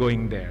worth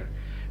going there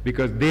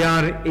because they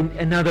are in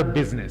another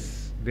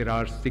business. There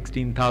are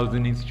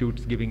 16,000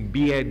 institutes giving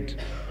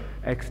B.Ed,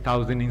 X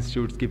thousand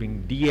institutes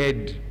giving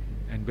D.Ed,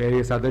 and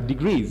various other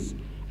degrees.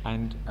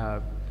 And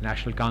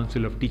National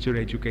Council of Teacher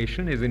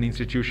Education is an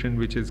institution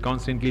which is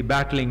constantly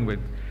battling with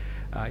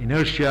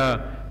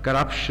inertia,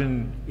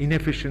 corruption,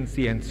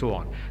 inefficiency, and so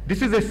on.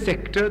 This is a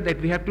sector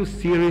that we have to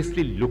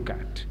seriously look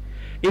at.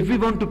 If we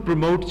want to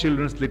promote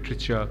children's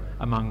literature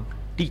among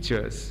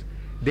teachers,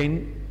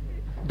 then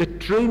the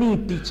trainee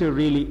teacher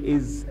really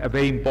is a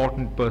very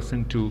important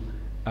person to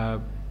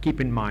keep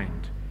in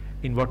mind,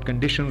 in what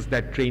conditions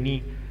that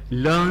trainee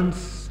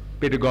learns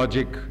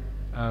pedagogic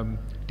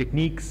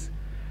techniques,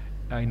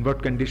 in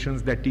what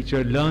conditions that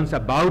teacher learns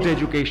about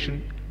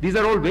education. These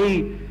are all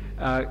very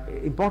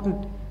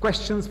important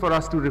questions for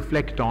us to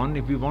reflect on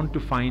if we want to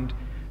find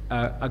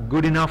a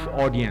good enough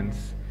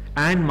audience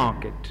and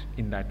market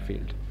in that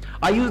field.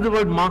 I use the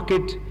word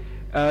market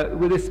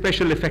with a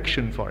special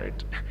affection for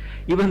it.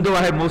 Even though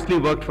I have mostly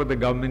worked for the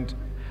government,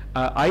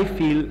 I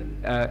feel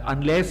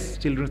unless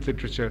children's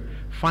literature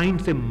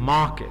finds a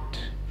market,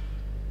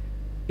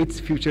 its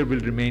future will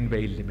remain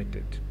very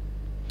limited.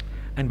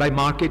 And by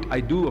market, I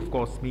do of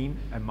course mean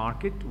a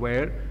market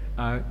where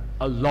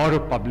a lot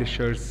of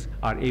publishers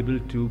are able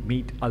to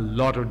meet a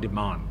lot of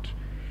demand.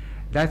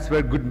 That's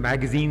where good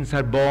magazines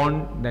are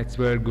born, that's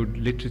where good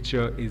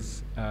literature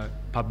is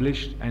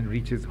published and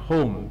reaches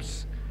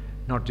homes,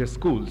 not just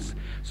schools.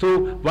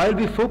 So while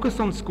we focus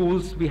on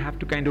schools, we have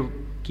to kind of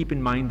keep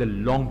in mind the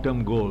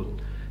long-term goal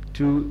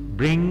to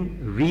bring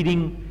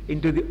reading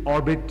into the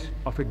orbit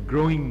of a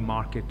growing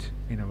market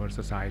in our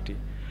society.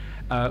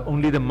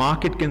 Only the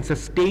market can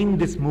sustain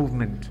this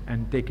movement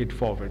and take it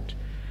forward.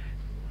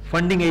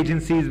 Funding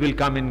agencies will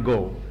come and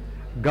go.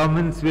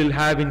 Governments will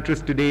have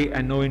interest today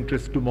and no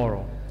interest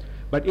tomorrow.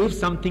 But if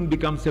something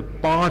becomes a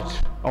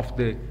part of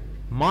the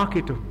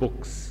market of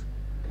books,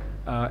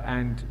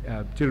 and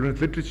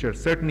children's literature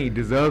certainly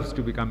deserves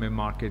to become a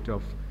market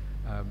of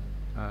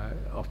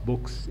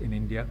books in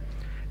India,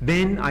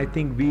 then I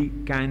think we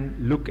can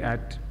look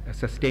at a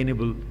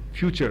sustainable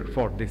future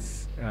for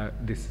this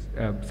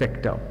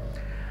sector.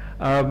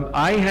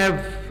 I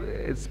have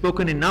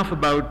spoken enough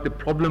about the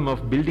problem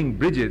of building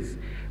bridges,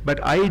 but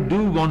I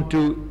do want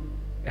to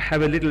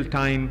have a little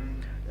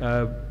time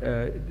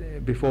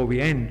before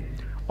we end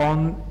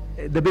on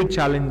the big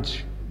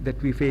challenge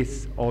that we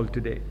face all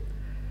today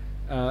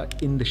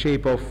in the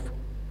shape of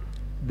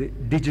the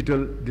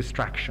digital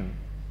distraction.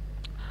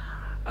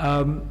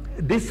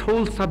 This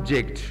whole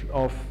subject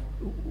of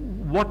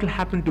what will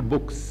happen to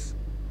books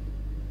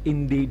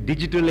in the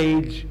digital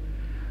age,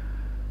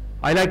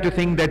 I like to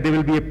think that there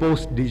will be a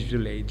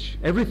post-digital age.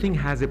 Everything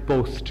has a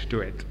post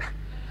to it.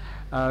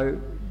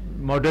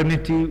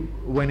 Modernity,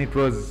 when it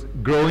was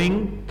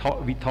growing,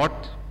 we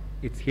thought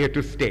it's here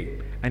to stay,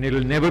 and it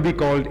will never be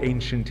called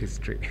ancient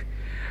history.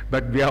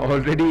 But we are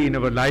already in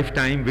our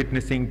lifetime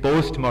witnessing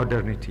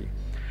post-modernity.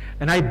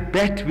 And I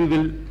bet we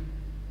will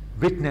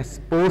witness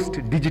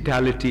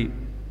post-digitality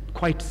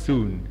quite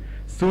soon,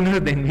 sooner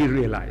than we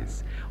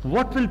realize.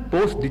 What will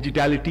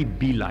post-digitality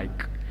be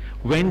like?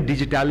 When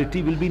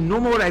digitality will be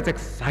no more as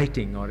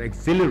exciting or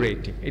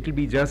exhilarating. It will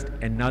be just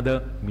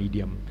another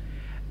medium,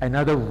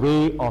 another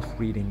way of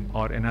reading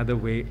or another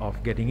way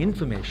of getting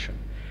information.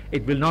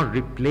 It will not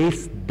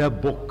replace the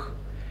book.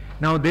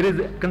 Now, there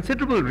is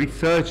considerable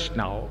research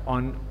now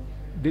on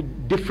the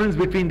difference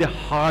between the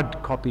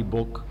hard copy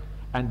book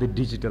and the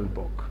digital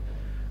book.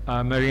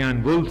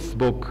 Marianne Wolf's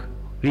book,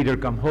 Reader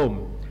Come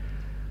Home,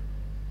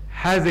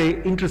 has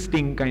an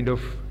interesting kind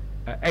of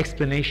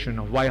explanation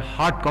of why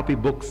hard copy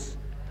books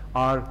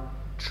are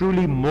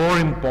truly more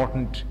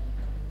important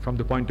from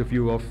the point of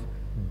view of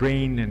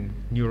brain and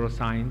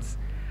neuroscience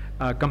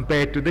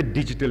compared to the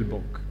digital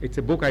book. It's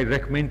a book I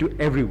recommend to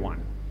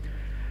everyone.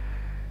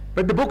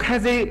 But the book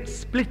has a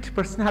split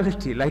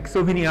personality, like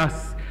so many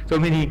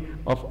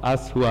of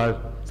us who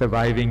are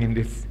surviving in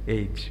this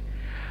age.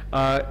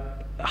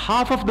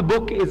 Half of the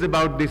book is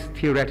about this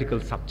theoretical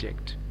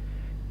subject,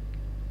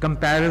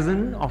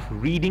 comparison of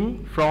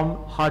reading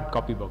from hard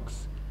copy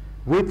books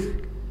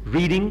with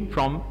reading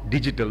from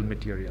digital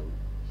material.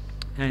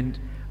 And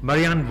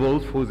Marianne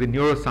Wolf, who's a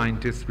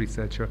neuroscientist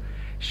researcher,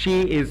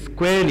 she is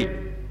squarely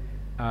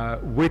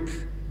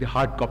with the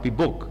hard copy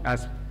book,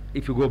 as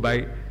if you go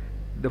by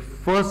the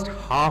first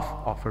half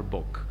of her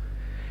book.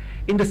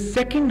 In the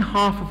second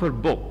half of her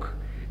book,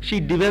 she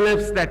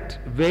develops that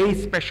very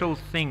special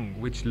thing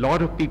which a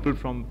lot of people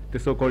from the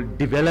so-called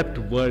developed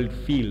world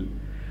feel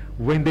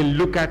when they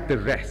look at the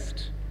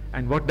rest.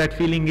 And what that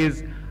feeling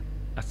is,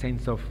 a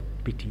sense of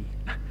pity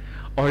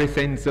or a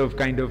sense of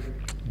kind of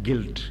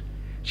guilt.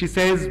 She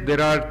says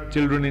there are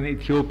children in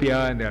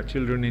Ethiopia and there are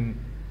children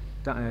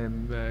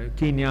in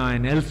Kenya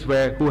and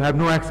elsewhere who have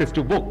no access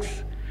to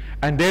books.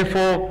 And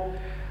therefore,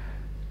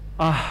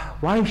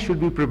 why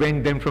should we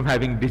prevent them from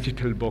having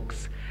digital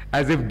books?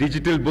 As if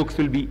digital books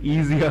will be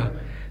easier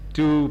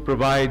to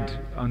provide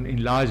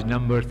in large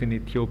numbers in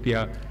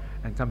Ethiopia,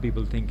 and some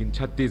people think in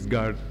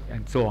Chhattisgarh,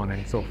 and so on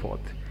and so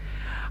forth.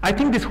 I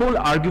think this whole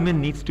argument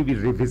needs to be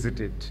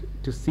revisited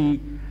to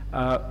see,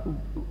 can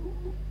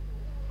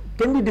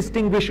we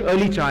distinguish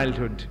early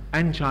childhood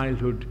and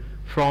childhood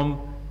from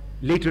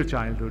later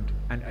childhood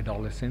and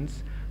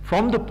adolescence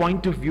from the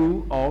point of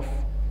view of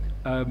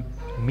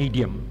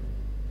medium?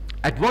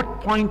 At what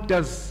point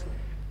does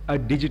a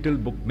digital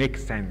book make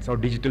sense or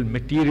digital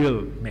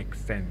material make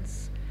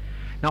sense?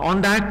 Now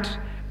on that,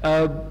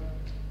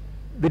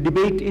 the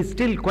debate is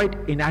still quite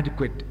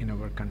inadequate in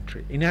our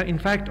country. In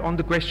fact, on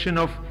the question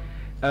of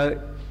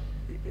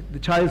the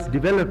child's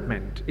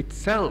development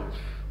itself,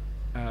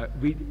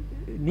 we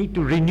need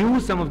to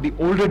renew some of the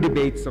older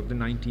debates of the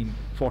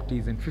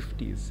 1940s and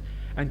 50s.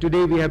 And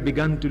today we have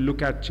begun to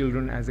look at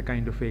children as a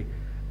kind of a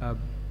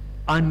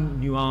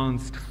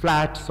unnuanced,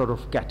 flat sort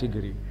of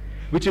category,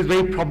 which is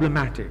very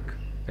problematic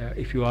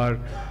if you are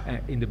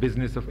in the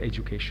business of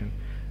education.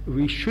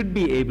 We should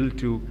be able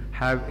to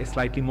have a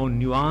slightly more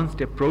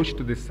nuanced approach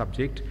to this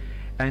subject,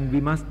 and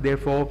we must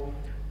therefore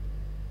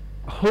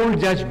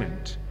hold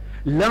judgment.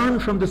 Learn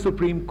from the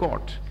Supreme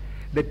Court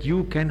that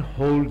you can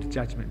hold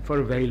judgment for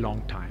a very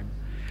long time.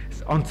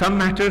 On some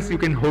matters you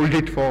can hold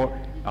it for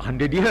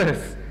 100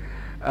 years.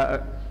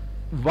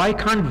 Why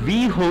can't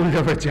we hold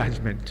our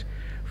judgment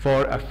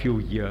for a few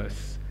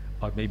years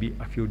or maybe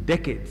a few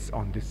decades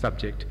on this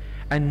subject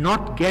and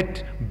not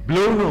get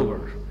blown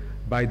over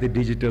by the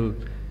digital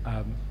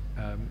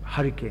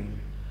hurricane?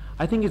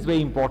 I think it's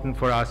very important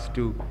for us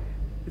to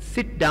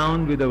sit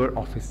down with our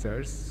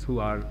officers who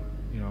are,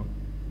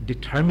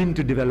 determined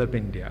to develop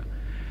India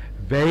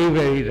very,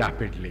 very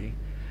rapidly,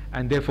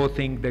 and therefore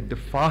think that the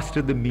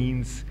faster the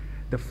means,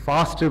 the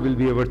faster will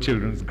be our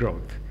children's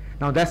growth.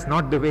 Now that's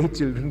not the way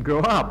children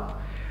grow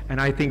up, and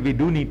I think we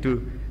do need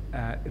to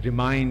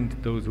remind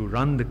those who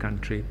run the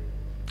country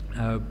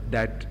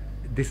that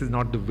this is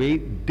not the way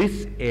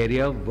this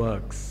area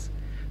works.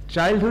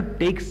 Childhood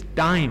takes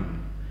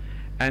time,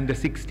 and the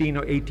 16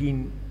 or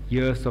 18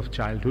 years of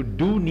childhood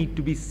do need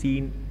to be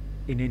seen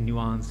in a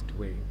nuanced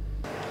way.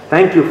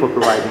 Thank you for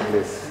providing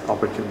this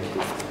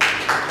opportunity.